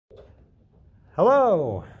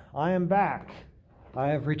Hello, I am back. I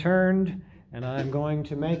have returned and I'm going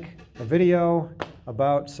to make a video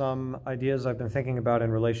about some ideas I've been thinking about in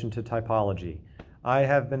relation to typology. I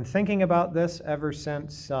have been thinking about this ever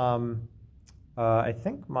since I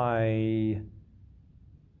think my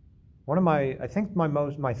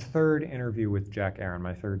third interview with Jack Aaron,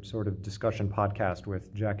 my third sort of discussion podcast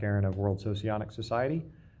with Jack Aaron of World Socionic Society.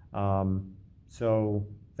 So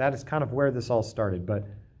that is kind of where this all started. But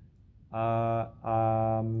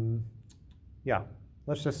yeah,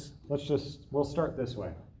 we'll start this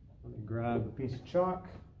way. Let me grab a piece of chalk.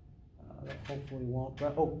 That hopefully won't,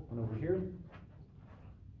 one over here.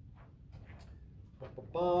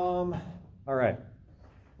 All right,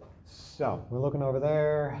 so we're looking over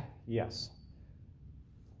there. Yes.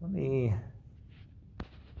 Let me,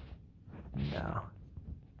 now,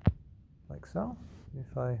 like so.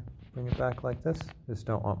 If I bring it back like this, just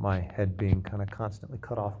don't want my head being kind of constantly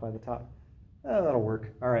cut off by the top. That'll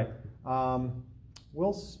work. All right.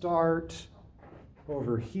 We'll start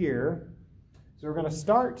over here. So we're going to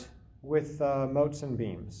start with motes and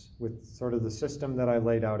beams, with sort of the system that I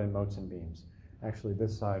laid out in motes and beams. Actually,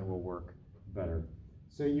 this side will work better.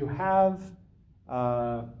 So you have,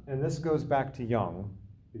 and this goes back to Jung,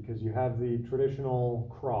 because you have the traditional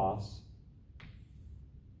cross.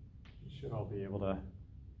 You should all be able to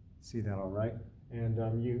see that all right. And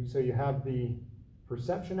so you have the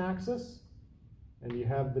perception axis, and you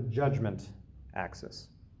have the judgment axis.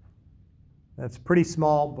 That's pretty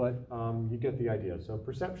small, but you get the idea. So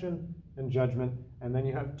perception and judgment, and then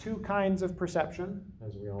you have two kinds of perception.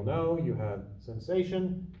 As we all know, you have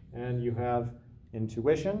sensation and you have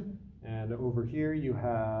intuition. And over here you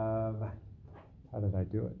have, how did I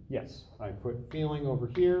do it? Yes, I put feeling over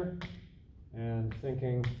here and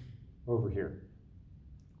thinking over here.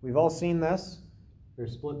 We've all seen this. They're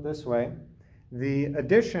split this way. The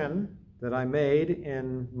addition that I made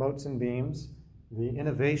in motes and beams, the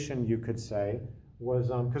innovation, you could say, was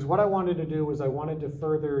because what I wanted to do was I wanted to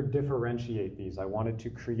further differentiate these. I wanted to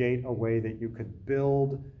create a way that you could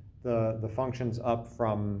build the functions up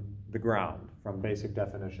from the ground, from basic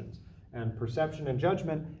definitions. And perception and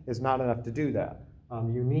judgment is not enough to do that.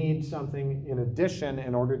 You need something in addition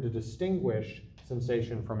in order to distinguish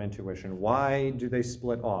sensation from intuition. Why do they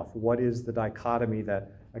split off? What is the dichotomy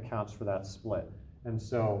that accounts for that split? And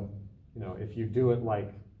so, if you do it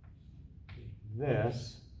like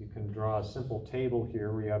this, you can draw a simple table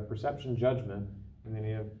here where you have perception, judgment, and then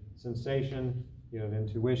you have sensation, you have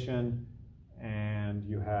intuition, and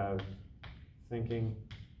you have thinking,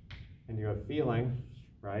 and you have feeling,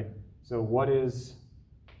 right? So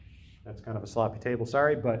that's kind of a sloppy table,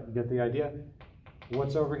 sorry, but you get the idea.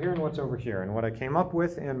 What's over here and what's over here? And what I came up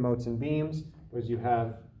with in motes and beams was you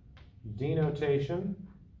have denotation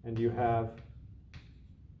and you have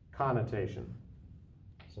connotation.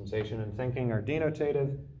 Sensation and thinking are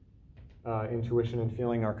denotative, intuition and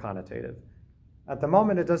feeling are connotative. At the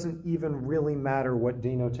moment, it doesn't even really matter what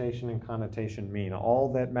denotation and connotation mean. All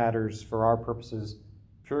that matters for our purposes,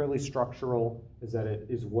 purely structural, is that it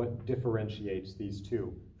is what differentiates these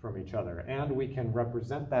two from each other. And we can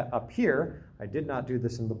represent that up here. I did not do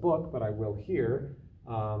this in the book, but I will here.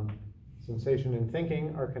 Sensation and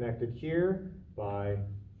thinking are connected here by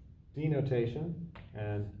denotation,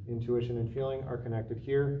 and intuition and feeling are connected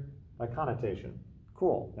here by connotation.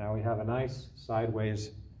 Cool. Now we have a nice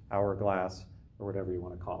sideways hourglass, or whatever you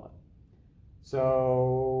want to call it.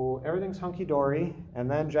 So everything's hunky-dory, and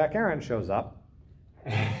then Jack Aaron shows up,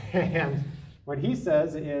 and what he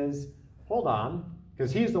says is, hold on,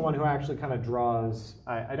 because he's the one who actually kind of draws,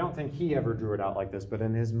 I don't think he ever drew it out like this, but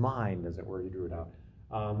in his mind, as it were, he drew it out.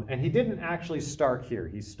 And he didn't actually start here.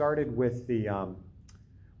 He started with the,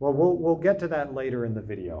 well, we'll get to that later in the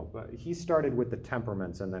video, but he started with the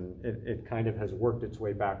temperaments, and then it kind of has worked its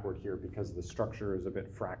way backward here because the structure is a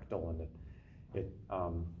bit fractal, and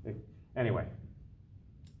anyway.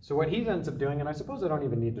 So what he ends up doing, and I suppose I don't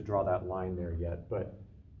even need to draw that line there yet, but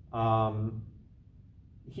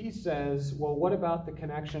he says, well, what about the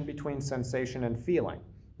connection between sensation and feeling?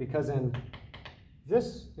 Because in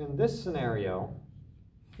this scenario,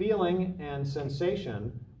 feeling and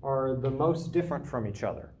sensation are the most different from each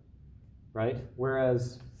other, right?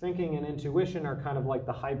 Whereas thinking and intuition are kind of like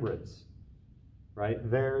the hybrids, right?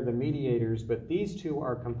 They're the mediators, but these two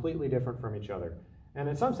are completely different from each other. And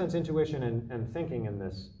in some sense, intuition and thinking in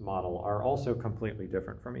this model are also completely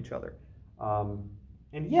different from each other.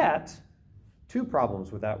 And yet, two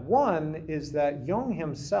problems with that. One is that Jung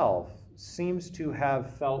himself seems to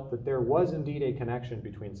have felt that there was indeed a connection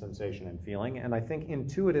between sensation and feeling, and I think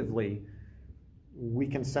intuitively we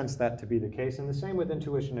can sense that to be the case, and the same with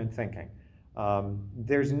intuition and thinking.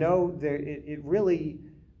 There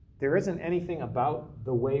isn't anything about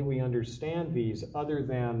the way we understand these other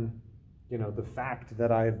than, the fact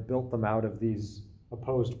that I've built them out of these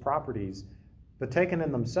opposed properties. But taken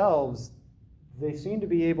in themselves, they seem to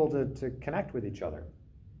be able to connect with each other.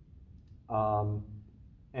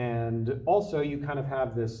 And also, you kind of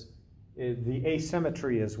have this, the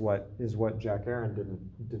asymmetry is what Jack Aaron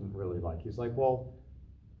didn't really like. He's like, well,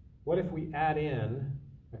 what if we add in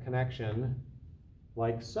a connection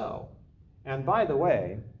like so? And by the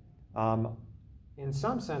way, in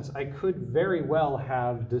some sense, I could very well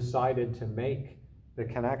have decided to make the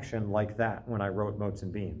connection like that when I wrote Motes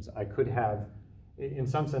and Beams. I could have, in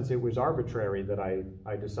some sense, it was arbitrary that I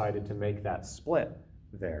decided to make that split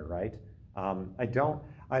there, right?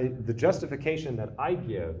 The justification that I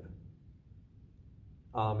give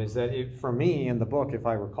is that for me in the book, if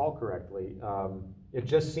I recall correctly, it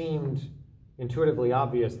just seemed intuitively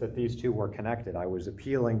obvious that these two were connected. I was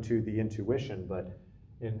appealing to the intuition, but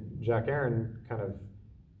in Jack Aaron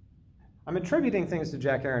I'm attributing things to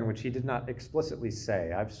Jack Aaron which he did not explicitly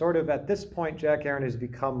say. I've sort of, at this point, Jack Aaron has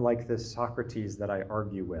become like this Socrates that I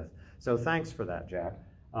argue with. So thanks for that, Jack.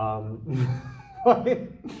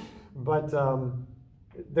 But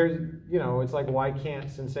there's, it's like, why can't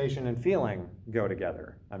sensation and feeling go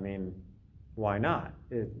together? I mean, why not?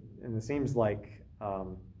 And it seems like, I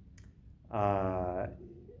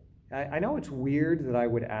know it's weird that I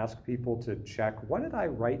would ask people to check, what did I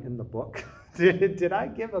write in the book? Did I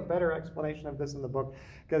give a better explanation of this in the book?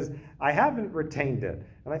 Because I haven't retained it,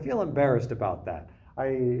 and I feel embarrassed about that.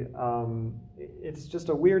 It's just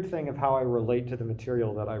a weird thing of how I relate to the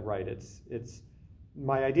material that I write.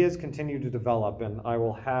 My ideas continue to develop, and I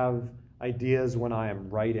will have ideas when I am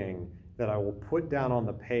writing that I will put down on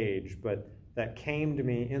the page, but that came to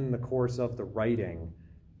me in the course of the writing,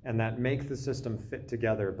 and that make the system fit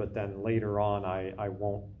together, but then later on I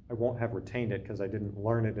won't have retained it because I didn't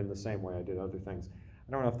learn it in the same way I did other things.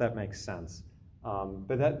 I don't know if that makes sense.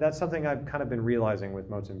 But that's something I've kind of been realizing with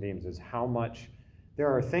Motes and Beams, is how much there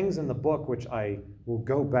are things in the book which I will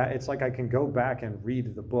go back, it's like I can go back and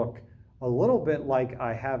read the book a little bit like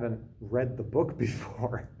I haven't read the book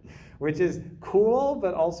before, which is cool,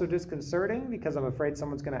 but also disconcerting because I'm afraid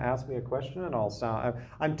someone's going to ask me a question and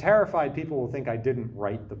I'm terrified people will think I didn't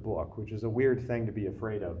write the book, which is a weird thing to be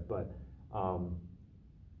afraid of, but I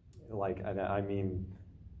mean,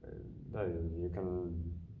 you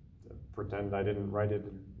can pretend I didn't write it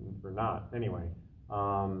or not. Anyway,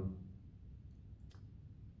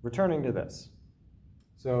 returning to this.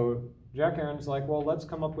 So Jack Aaron's like, well, let's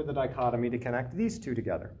come up with a dichotomy to connect these two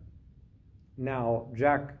together. Now,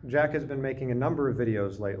 Jack has been making a number of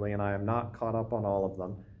videos lately, and I am not caught up on all of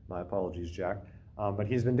them. My apologies, Jack. But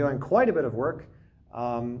he's been doing quite a bit of work,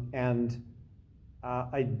 and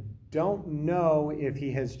I don't know if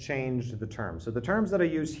he has changed the terms. So the terms that I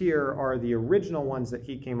use here are the original ones that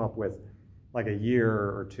he came up with like a year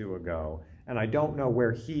or two ago. And I don't know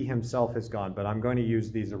where he himself has gone, but I'm going to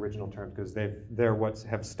use these original terms because they're what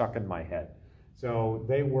have stuck in my head. So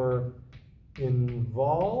they were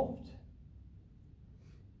involved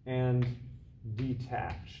and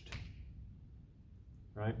detached,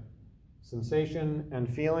 right? Sensation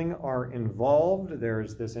and feeling are involved.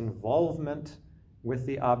 There's this involvement with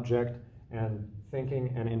the object, and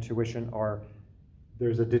thinking and intuition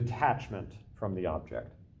there's a detachment from the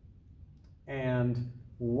object. And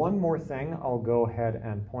one more thing I'll go ahead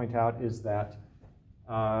and point out is that,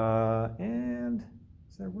 and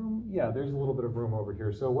is there room? Yeah, there's a little bit of room over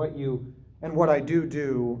here. So what I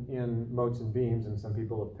do in Motes and Beams, and some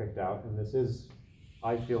people have picked out, and this is,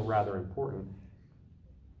 I feel, rather important,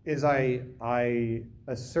 is I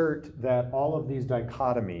assert that all of these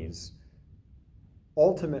dichotomies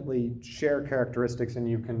ultimately share characteristics, and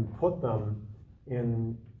you can put them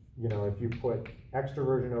in, if you put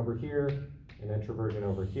extroversion over here and introversion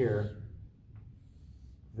over here,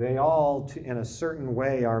 they all, in a certain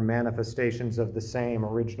way, are manifestations of the same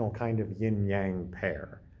original kind of yin-yang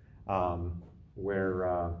pair, where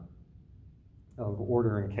of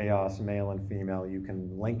order and chaos, male and female, you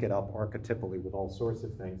can link it up archetypally with all sorts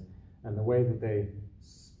of things. And the way that they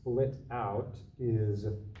split out is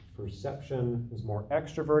perception is more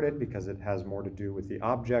extroverted because it has more to do with the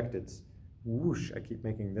object. It's whoosh, I keep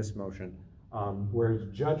making this motion. Whereas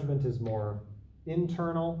judgment is more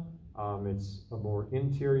internal. It's a more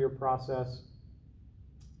interior process.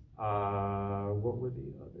 What were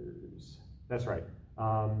the others? That's right.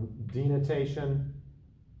 Denotation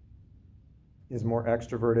is more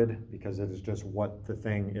extroverted because it is just what the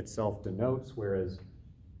thing itself denotes, whereas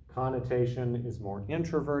connotation is more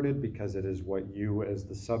introverted because it is what you as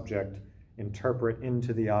the subject interpret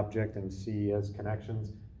into the object and see as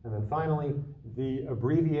connections. And then finally, the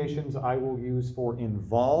abbreviations I will use for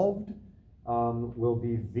involved will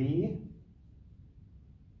be V,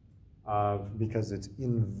 because it's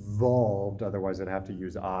involved, otherwise I'd have to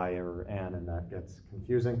use I or N, and that gets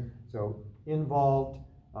confusing. So involved,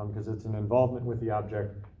 because it's an involvement with the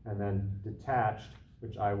object, and then detached,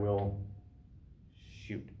 which I will,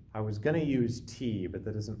 shoot, I was going to use T, but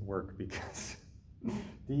that doesn't work because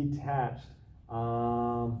detached,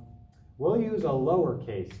 we'll use a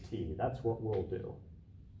lowercase t. That's what we'll do.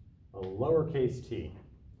 A lowercase t.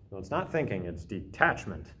 So it's not thinking, it's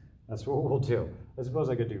detachment. That's what we'll do. I suppose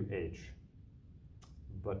I could do H.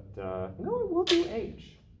 But you know what, we'll do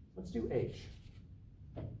H. Let's do H.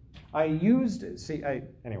 I used,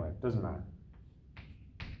 anyway, doesn't matter.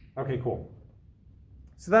 Okay, cool.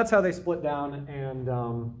 So that's how they split down, and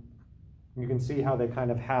you can see how they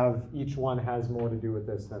kind of have, each one has more to do with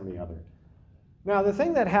this than the other. Now, the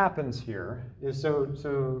thing that happens here is,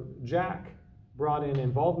 so Jack brought in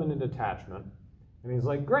involvement and detachment, and he's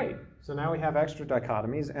like, great, so now we have extra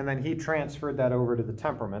dichotomies, and then he transferred that over to the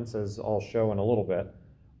temperaments, as I'll show in a little bit.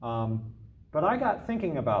 But I got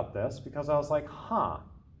thinking about this because I was like,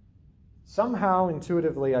 somehow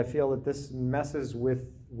intuitively I feel that this messes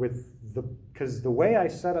with because the way I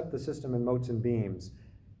set up the system in motes and beams,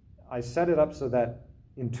 I set it up so that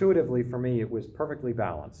intuitively for me it was perfectly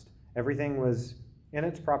balanced. Everything was in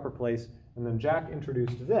its proper place, and then Jack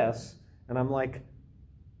introduced this, and I'm like,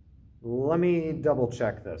 let me double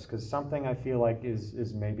check this, because something I feel like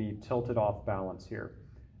is maybe tilted off balance here.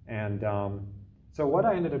 And so what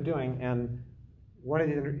I ended up doing, and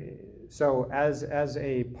so as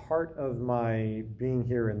a part of my being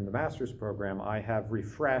here in the master's program, I have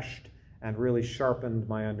refreshed and really sharpened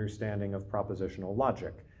my understanding of propositional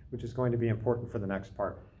logic, which is going to be important for the next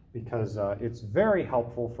part, because it's very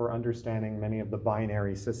helpful for understanding many of the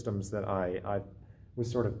binary systems that I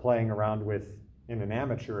was sort of playing around with in an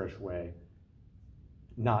amateurish way,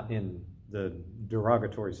 not in the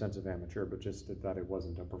derogatory sense of amateur, but just that it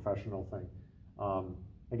wasn't a professional thing.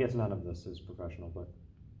 I guess none of this is professional, but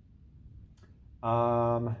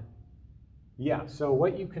yeah, so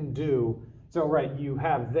what you can do, so right, you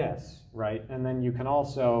have this, right, and then you can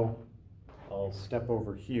also, I'll step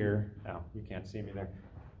over here. Oh, you can't see me there.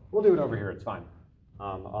 We'll do it over here, it's fine.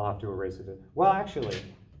 I'll have to erase it. Well, actually,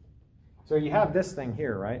 so you have this thing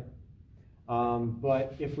here, right?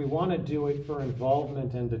 But if we want to do it for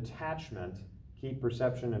involvement and detachment, keep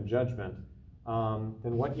perception and judgment,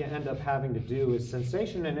 then what you end up having to do is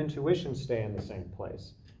sensation and intuition stay in the same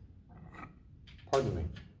place. Pardon me.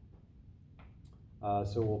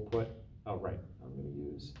 So we'll put, oh right, I'm going to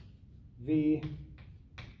use V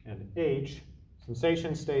and H.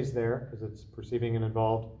 Sensation stays there because it's perceiving and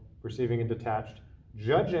involved, perceiving and detached.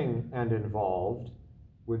 Judging and involved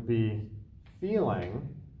would be feeling,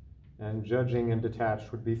 and judging and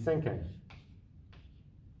detached would be thinking.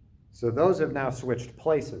 So those have now switched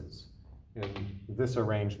places in this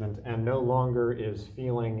arrangement, and no longer is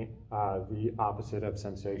feeling the opposite of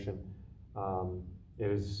sensation. It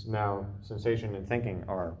is now sensation and thinking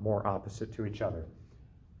are more opposite to each other.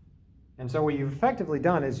 And so what you've effectively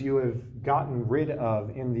done is you have gotten rid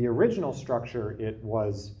of, in the original structure, it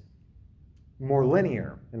was more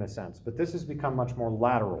linear in a sense, but this has become much more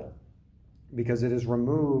lateral because it has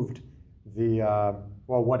removed the,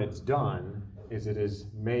 well, what it's done is it has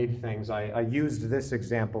made things, I used this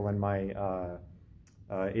example in my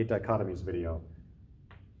 8 dichotomies video.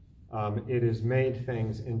 It has made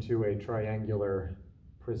things into a triangular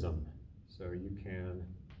prism. So you can,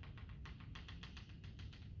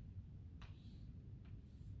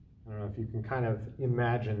 I don't know if you can kind of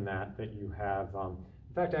imagine that you have,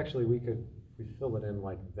 in fact, actually we fill it in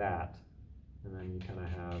like that, and then you kind of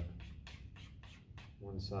have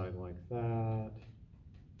one side like that,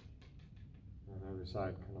 and the other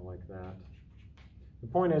side kind of like that. The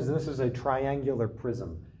point is this is a triangular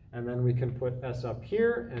prism, and then we can put S up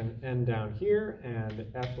here, and N down here, and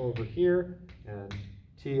F over here, and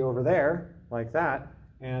T over there, like that,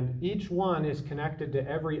 and each one is connected to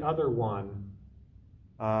every other one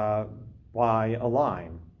by a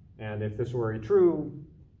line. And if this were a true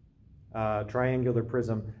triangular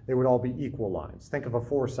prism, they would all be equal lines. Think of a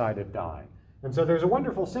four-sided die. And so there's a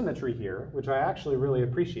wonderful symmetry here, which I actually really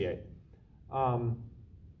appreciate. And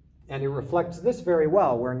it reflects this very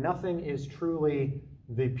well, where nothing is truly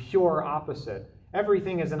the pure opposite.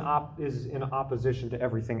 Everything is in opposition to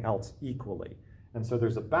everything else equally. And so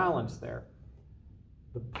there's a balance there.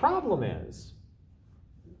 The problem is,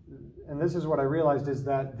 and this is what I realized, is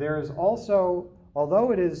that there is also,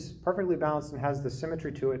 although it is perfectly balanced and has the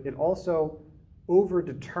symmetry to it, it also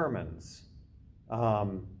overdetermines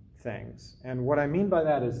things. And what I mean by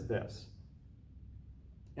that is this.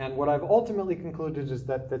 And what I've ultimately concluded is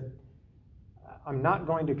that I'm not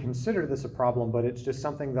going to consider this a problem, but it's just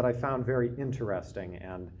something that I found very interesting.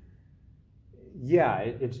 And yeah,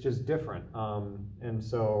 it's just different. And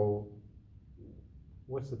so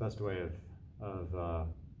what's the best way of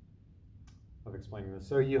explaining this?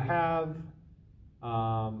 So you have,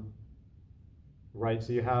 right,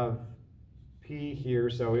 so you have P here,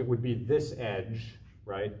 so it would be this edge,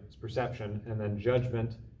 right? It's perception, and then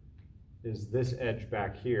judgment is this edge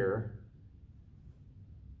back here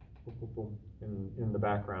in the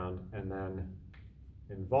background, and then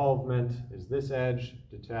involvement is this edge,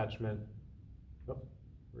 detachment,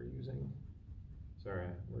 here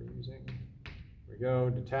we go,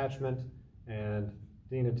 detachment and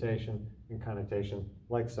denotation and connotation,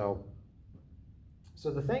 like so.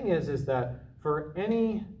 So the thing is that for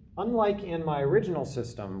any, unlike in my original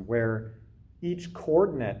system where each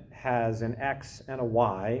coordinate has an x and a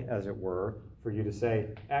y, as it were, for you to say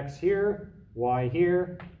x here, y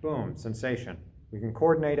here, boom, sensation. We can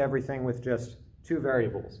coordinate everything with just two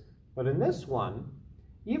variables. But in this one,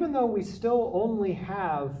 even though we still only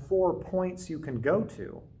have 4 points you can go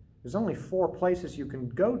to, there's only 4 places you can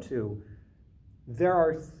go to, there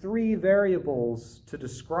are 3 variables to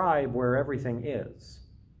describe where everything is.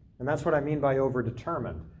 And that's what I mean by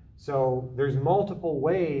overdetermined. So there's multiple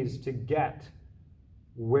ways to get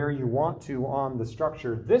where you want to on the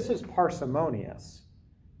structure. This is parsimonious.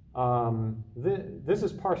 This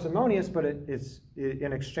is parsimonious, but it's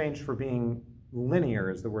in exchange for being linear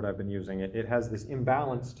is the word I've been using. It has this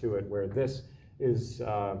imbalance to it where this is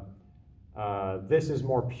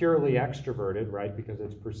more purely extroverted, right, because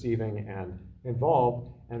it's perceiving and involved,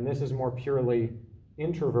 and this is more purely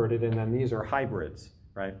introverted, and then these are hybrids,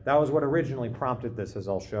 right? That was what originally prompted this, as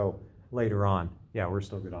I'll show later on. Yeah, we're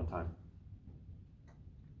still good on time.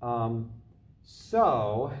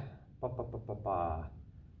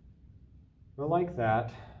 Well, like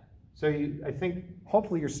that. So I think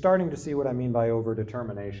hopefully you're starting to see what I mean by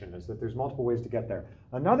overdetermination, is that there's multiple ways to get there.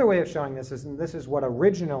 Another way of showing this is, and this is what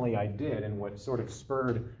originally I did and what sort of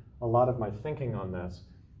spurred a lot of my thinking on this,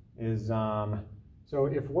 is so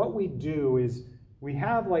if what we do is, we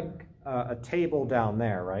have like a table down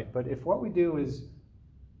there, right? But if what we do is,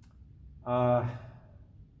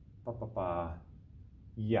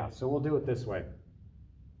 yeah, so we'll do it this way.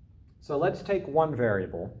 So let's take one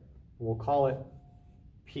variable, we'll call it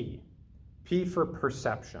P. P for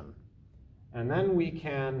perception. And then we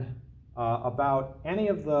can, about any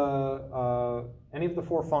of the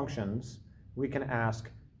 4 functions, we can ask,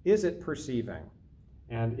 is it perceiving?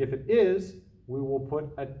 And if it is, we will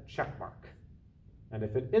put a check mark. And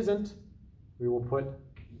if it isn't, we will put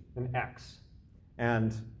an X.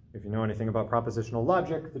 And if you know anything about propositional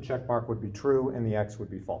logic, the check mark would be true and the X would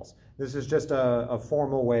be false. This is just a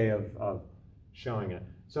formal way of showing it.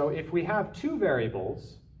 So if we have 2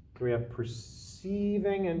 variables, so we have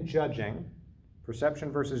perceiving and judging,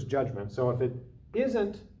 perception versus judgment. So if it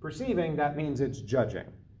isn't perceiving, that means it's judging.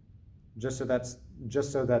 Just so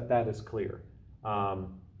that is clear.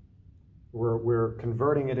 We're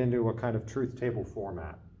converting it into a kind of truth table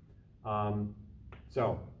format.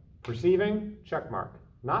 So perceiving, check mark.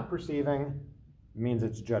 Not perceiving means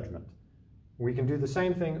it's judgment. We can do the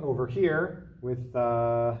same thing over here with,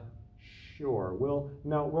 sure,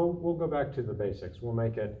 we'll go back to the basics. We'll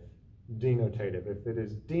make it denotative. If it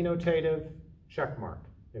is denotative, check mark.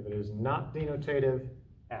 If it is not denotative,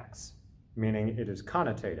 X, meaning it is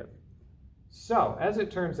connotative. So, as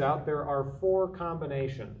it turns out, there are 4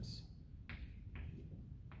 combinations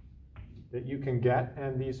that you can get,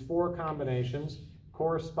 and these 4 combinations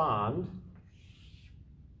correspond.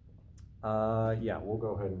 Yeah, we'll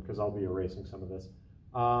go ahead, because I'll be erasing some of this.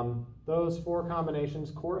 Those 4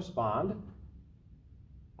 combinations correspond,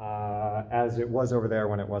 as it was over there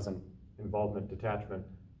when it wasn't involvement, detachment.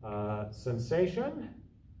 Sensation,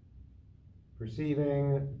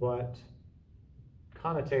 perceiving but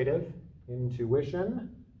connotative. Intuition,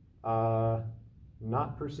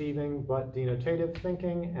 not perceiving but denotative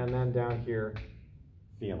thinking, and then down here,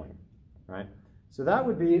 feeling, right? So that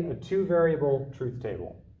would be a 2-variable truth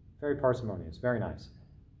table. Very parsimonious, very nice.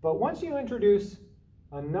 But once you introduce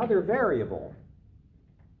another variable,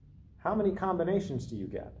 how many combinations do you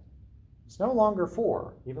get? It's no longer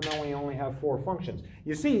 4, even though we only have 4 functions.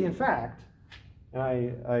 You see, in fact, and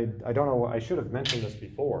I don't know, I should have mentioned this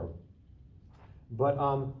before, but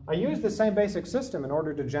I used the same basic system in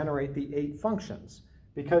order to generate the 8 functions,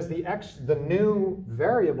 because the new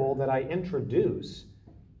variable that I introduce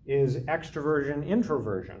is extroversion,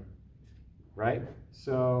 introversion. right?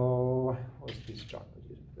 So what's the piece of chocolate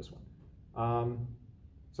using? This one.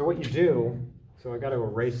 So what you do, so I got to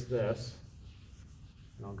erase this.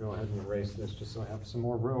 And I'll go ahead and erase this just so I have some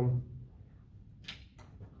more room.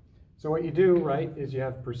 So what you do, right, is you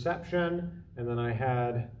have perception, and then I'm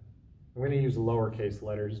going to use lowercase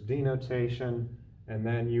letters, denotation, and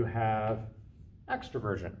then you have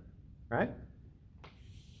extroversion, right?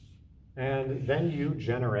 And then you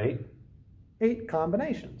generate 8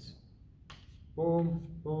 combinations. Boom,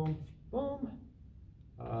 boom, boom.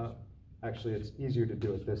 Actually, it's easier to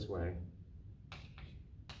do it this way,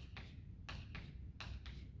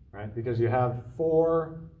 right? Because you have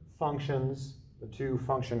 4 functions, the 2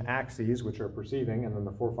 function axes, which are perceiving, and then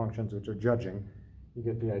the 4 functions, which are judging. You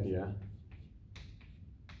get the idea.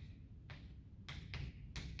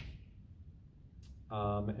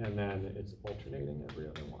 And then it's alternating every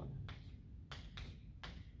other one.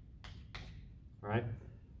 All right?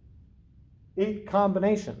 8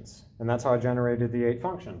 combinations, and that's how I generated the 8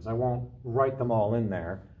 functions. I won't write them all in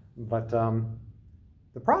there, but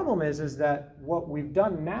the problem is that what we've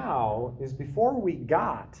done now is before we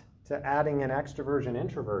got to adding an extroversion,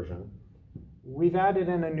 introversion, we've added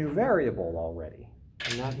in a new variable already.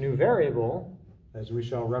 And that new variable, as we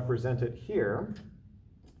shall represent it here,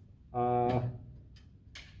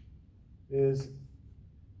 is,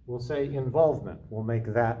 we'll say involvement. We'll make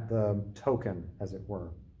that the token, as it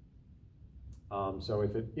were. So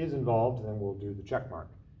if it is involved, then we'll do the check mark.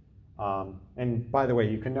 And by the way,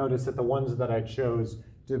 you can notice that the ones that I chose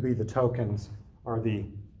to be the tokens are the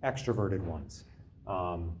extroverted ones,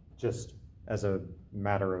 just as a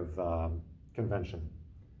matter of convention.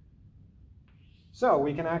 So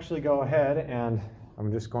we can actually go ahead, and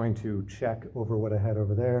I'm just going to check over what I had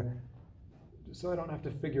over there, just so I don't have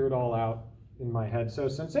to figure it all out in my head. So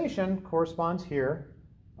sensation corresponds here,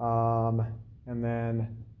 and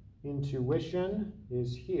then intuition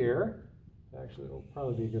is here. Actually, it'll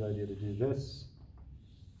probably be a good idea to do this.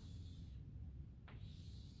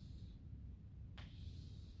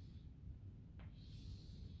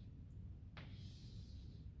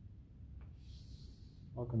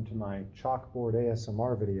 Welcome to my chalkboard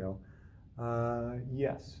ASMR video.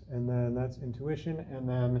 Yes, and then that's intuition, and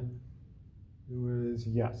then it was,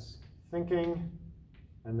 yes, thinking,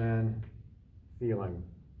 and then feeling,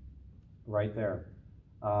 right there.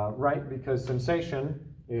 Right, because sensation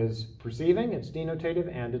is perceiving, it's denotative,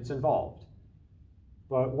 and it's involved.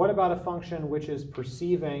 But what about a function which is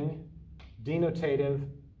perceiving, denotative,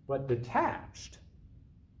 but detached?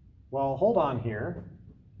 Well, hold on here.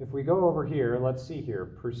 If we go over here, let's see here,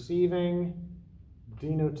 perceiving,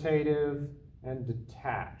 denotative, and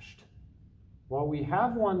detached. Well, we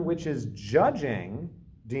have one which is judging,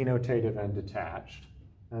 denotative, and detached,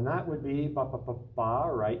 and that would be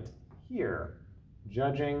right here.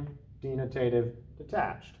 Judging, denotative,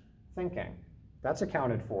 detached, thinking. That's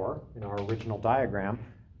accounted for in our original diagram.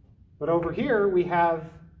 But over here, we have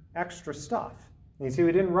extra stuff. And you see,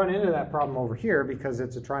 we didn't run into that problem over here because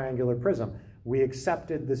it's a triangular prism. We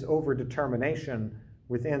accepted this overdetermination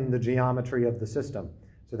within the geometry of the system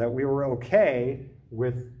so that we were okay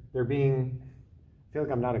with there being, I feel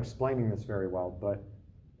like I'm not explaining this very well, but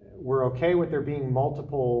we're okay with there being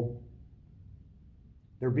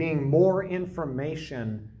more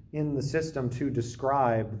information in the system to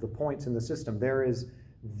describe the points in the system. There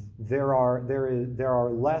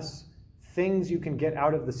are less things you can get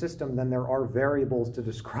out of the system than there are variables to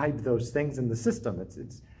describe those things in the system.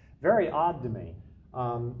 It's very odd to me.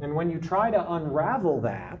 And when you try to unravel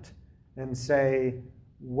that and say,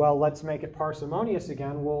 well, let's make it parsimonious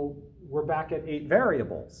again, well, we're back at 8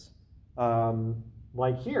 variables,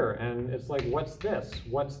 like here. And it's like, what's this?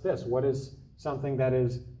 What's this? What is something that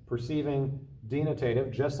is perceiving,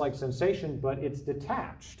 denotative, just like sensation, but it's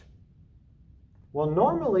detached? Well,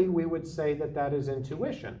 normally we would say that that is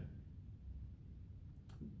intuition.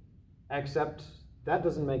 Except that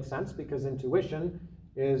doesn't make sense because intuition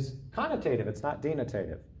is connotative, it's not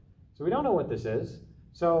denotative. So we don't know what this is.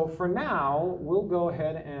 So for now, we'll go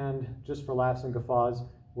ahead and, just for laughs and guffaws,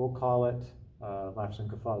 we'll call it, laughs and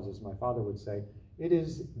guffaws as my father would say, it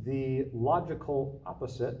is the logical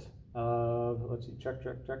opposite of, let's see, check,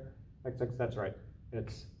 that's right.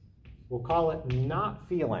 We'll call it not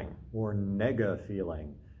feeling, or nega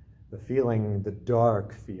feeling, the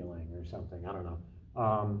dark feeling or something, I don't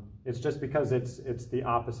know. It's just because it's the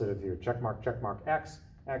opposite of here. Check mark, x,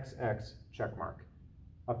 x, x, check mark.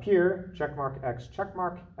 Up here, check mark, x, check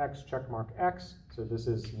mark, x, check mark, x. So this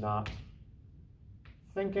is not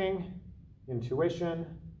thinking, intuition,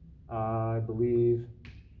 I believe.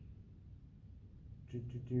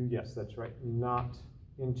 Yes, that's right, not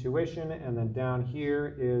intuition. And then down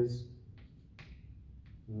here is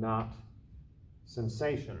not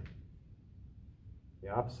sensation. The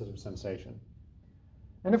opposite of sensation.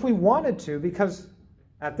 And if we wanted to, because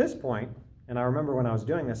at this point, and I remember when I was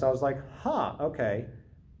doing this, I was like, huh, okay,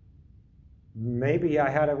 maybe I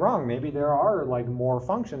had it wrong. Maybe there are like more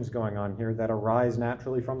functions going on here that arise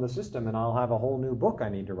naturally from the system, and I'll have a whole new book I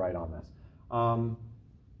need to write on this.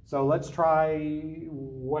 So let's try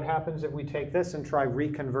what happens if we take this and try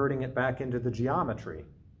reconverting it back into the geometry.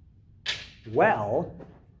 Well,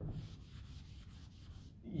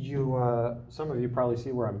 some of you probably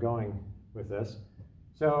see where I'm going with this.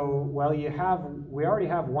 So, well, we already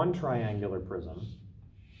have one triangular prism.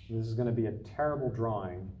 This is going to be a terrible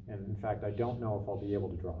drawing, and in fact, I don't know if I'll be able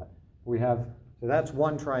to draw it. So that's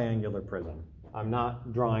one triangular prism. I'm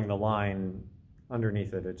not drawing the line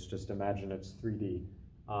underneath it. It's just imagine it's 3D.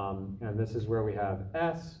 And this is where we have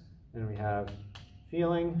S, and we have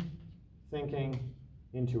feeling, thinking,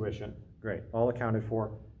 intuition. Great, all accounted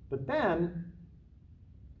for. But then,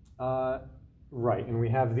 right, and we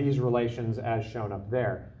have these relations as shown up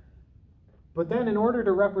there. But then in order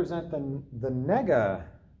to represent the nega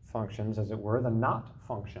functions, as it were, the not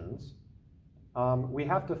functions, we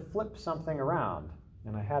have to flip something around.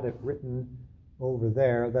 And I had it written over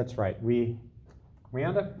there. That's right. We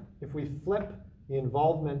end up, if we flip the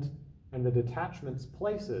involvement and the detachments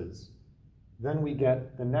places, then we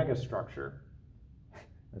get the nega structure.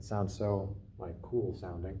 That sounds so like cool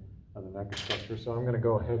sounding, the nega structure. So I'm going to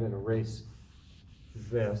go ahead and erase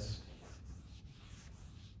this.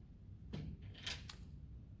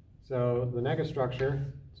 So the nega structure,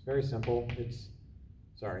 it's very simple. It's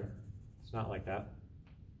not like that.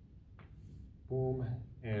 Boom,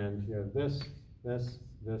 and you have this, this,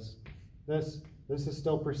 this, this. This is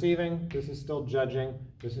still perceiving, this is still judging,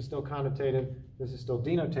 this is still connotative, this is still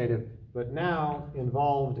denotative, but now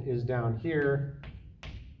involved is down here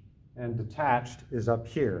and detached is up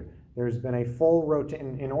here. There's been a full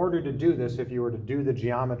rotation. In order to do this, if you were to do the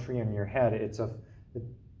geometry in your head,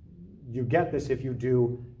 you get this if you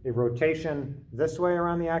do a rotation this way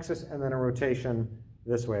around the axis and then a rotation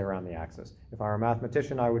this way around the axis. If I were a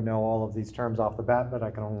mathematician, I would know all of these terms off the bat, but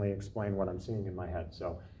I can only explain what I'm seeing in my head.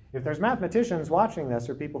 So if there's mathematicians watching this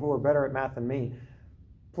or people who are better at math than me,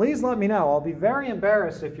 please let me know. I'll be very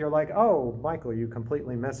embarrassed if you're like, oh, Michael, you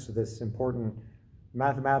completely missed this important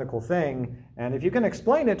mathematical thing. And if you can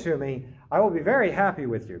explain it to me, I will be very happy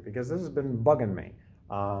with you because this has been bugging me.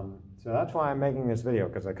 So that's why I'm making this video,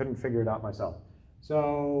 because I couldn't figure it out myself.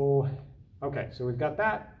 So, okay, so we've got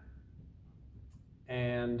that.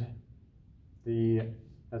 And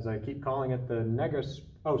as I keep calling it, the nega,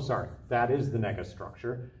 oh, sorry, that is the nega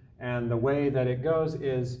structure. And the way that it goes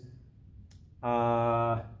is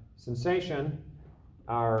sensation,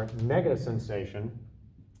 our nega sensation,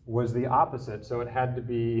 was the opposite. So it had to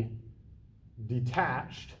be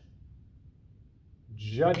detached,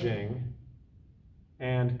 judging,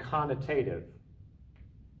 and connotative,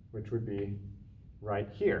 which would be right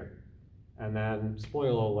here. And then,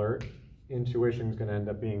 spoiler alert, intuition is going to end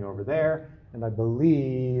up being over there. And I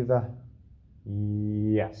believe,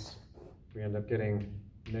 yes, we end up getting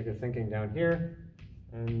nega thinking down here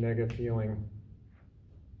and nega feeling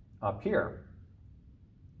up here.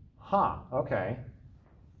 Okay.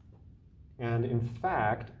 And in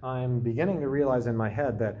fact, I'm beginning to realize in my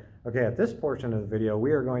head that, okay, at this portion of the video,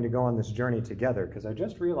 we are going to go on this journey together, because I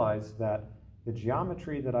just realized that the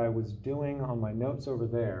geometry that I was doing on my notes over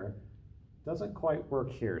there doesn't quite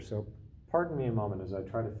work here. So pardon me a moment as I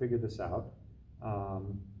try to figure this out.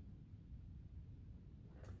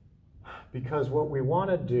 Because what we want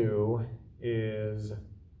to do is,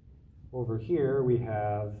 over here we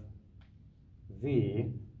have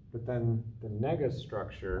V, but then the nega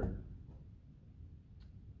structure.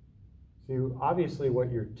 See, obviously what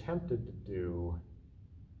you're tempted to do,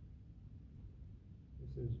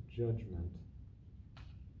 this is judgment.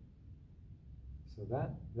 So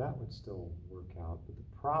that would still work out, but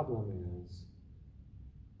the problem is,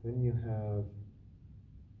 then you have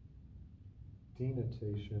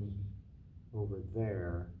denotation over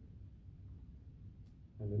there,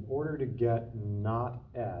 and in order to get not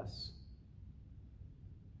S,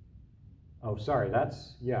 oh, sorry,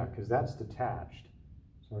 that's, yeah, because that's detached.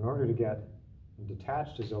 So in order to get,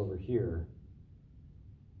 detached is over here.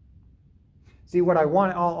 See, what I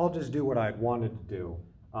want, I'll just do what I wanted to do.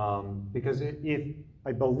 Because if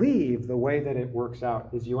I believe the way that it works out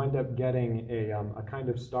is you end up getting a kind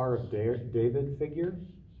of Star of David figure,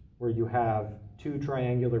 where you have two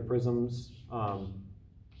triangular prisms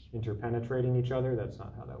interpenetrating each other. That's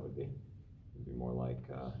not how that would be. It would be more like,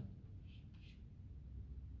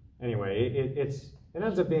 anyway, it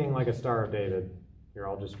ends up being like a Star of David. Here,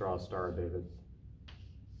 I'll just draw a Star of David.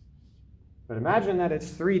 But imagine that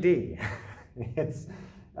it's 3D. It's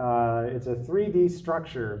a 3D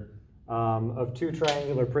structure of two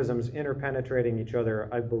triangular prisms interpenetrating each other,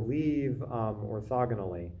 I believe,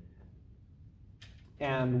 orthogonally.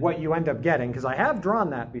 And what you end up getting, because I have drawn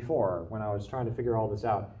that before when I was trying to figure all this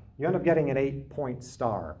out, you end up getting an 8-point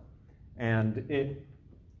star. And it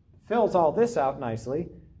fills all this out nicely,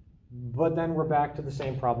 but then we're back to the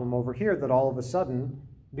same problem over here that all of a sudden,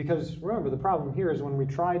 because remember, the problem here is when we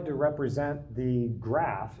tried to represent the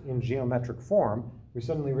graph in geometric form, we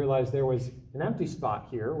suddenly realized there was an empty spot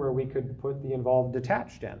here where we could put the involved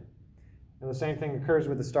detached in. And the same thing occurs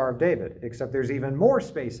with the Star of David, except there's even more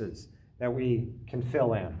spaces that we can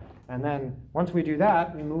fill in. And then once we do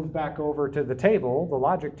that, we move back over to the table, the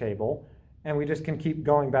logic table, and we just can keep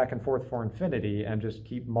going back and forth for infinity and just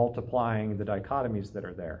keep multiplying the dichotomies that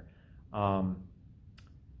are there.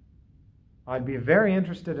 I'd be very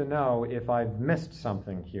interested to know if I've missed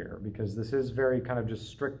something here, because this is very kind of just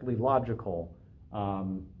strictly logical,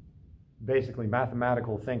 basically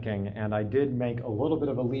mathematical thinking, and I did make a little bit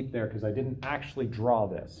of a leap there because I didn't actually draw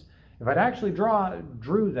this. If I'd actually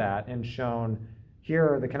drew that and shown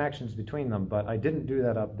here are the connections between them, but I didn't do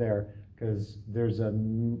that up there because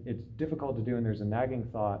it's difficult to do and there's a nagging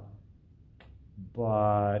thought.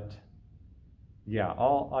 But yeah,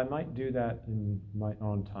 I might do that in my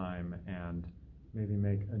own time and maybe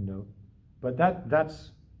make a note. But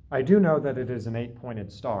I do know that it is an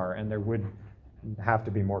 8-pointed star, and there would have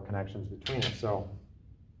to be more connections between it. So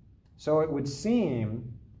it would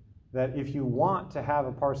seem that if you want to have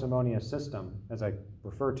a parsimonious system, as I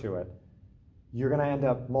refer to it, you're going to end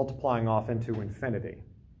up multiplying off into infinity.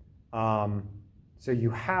 So you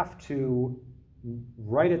have to,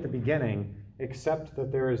 right at the beginning, accept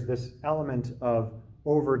that there is this element of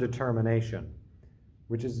overdetermination,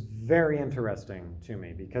 which is very interesting to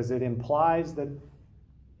me because it implies that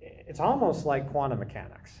it's almost like quantum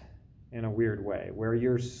mechanics in a weird way, where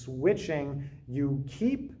you're switching, you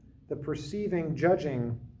keep the perceiving,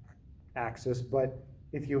 judging axis, but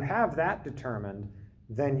if you have that determined,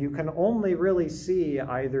 then you can only really see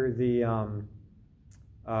either the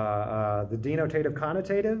denotative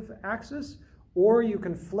connotative axis, or you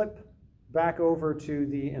can flip back over to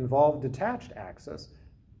the involved detached axis.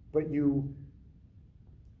 But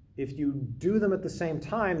if you do them at the same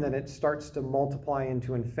time, then it starts to multiply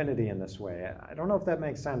into infinity in this way. I don't know if that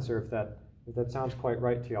makes sense or if that sounds quite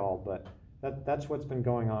right to y'all, but that's what's been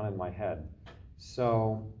going on in my head.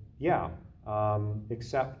 So yeah,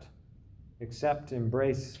 accept,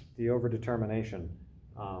 embrace the overdetermination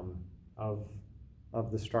of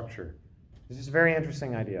the structure. This is a very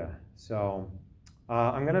interesting idea. So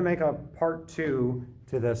I'm going to make a part 2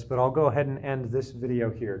 to this, but I'll go ahead and end this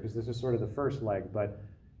video here because this is sort of the first leg. But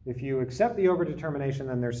if you accept the overdetermination,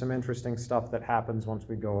 then there's some interesting stuff that happens once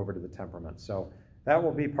we go over to the temperament. So that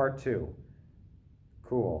will be part 2.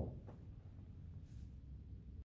 Cool.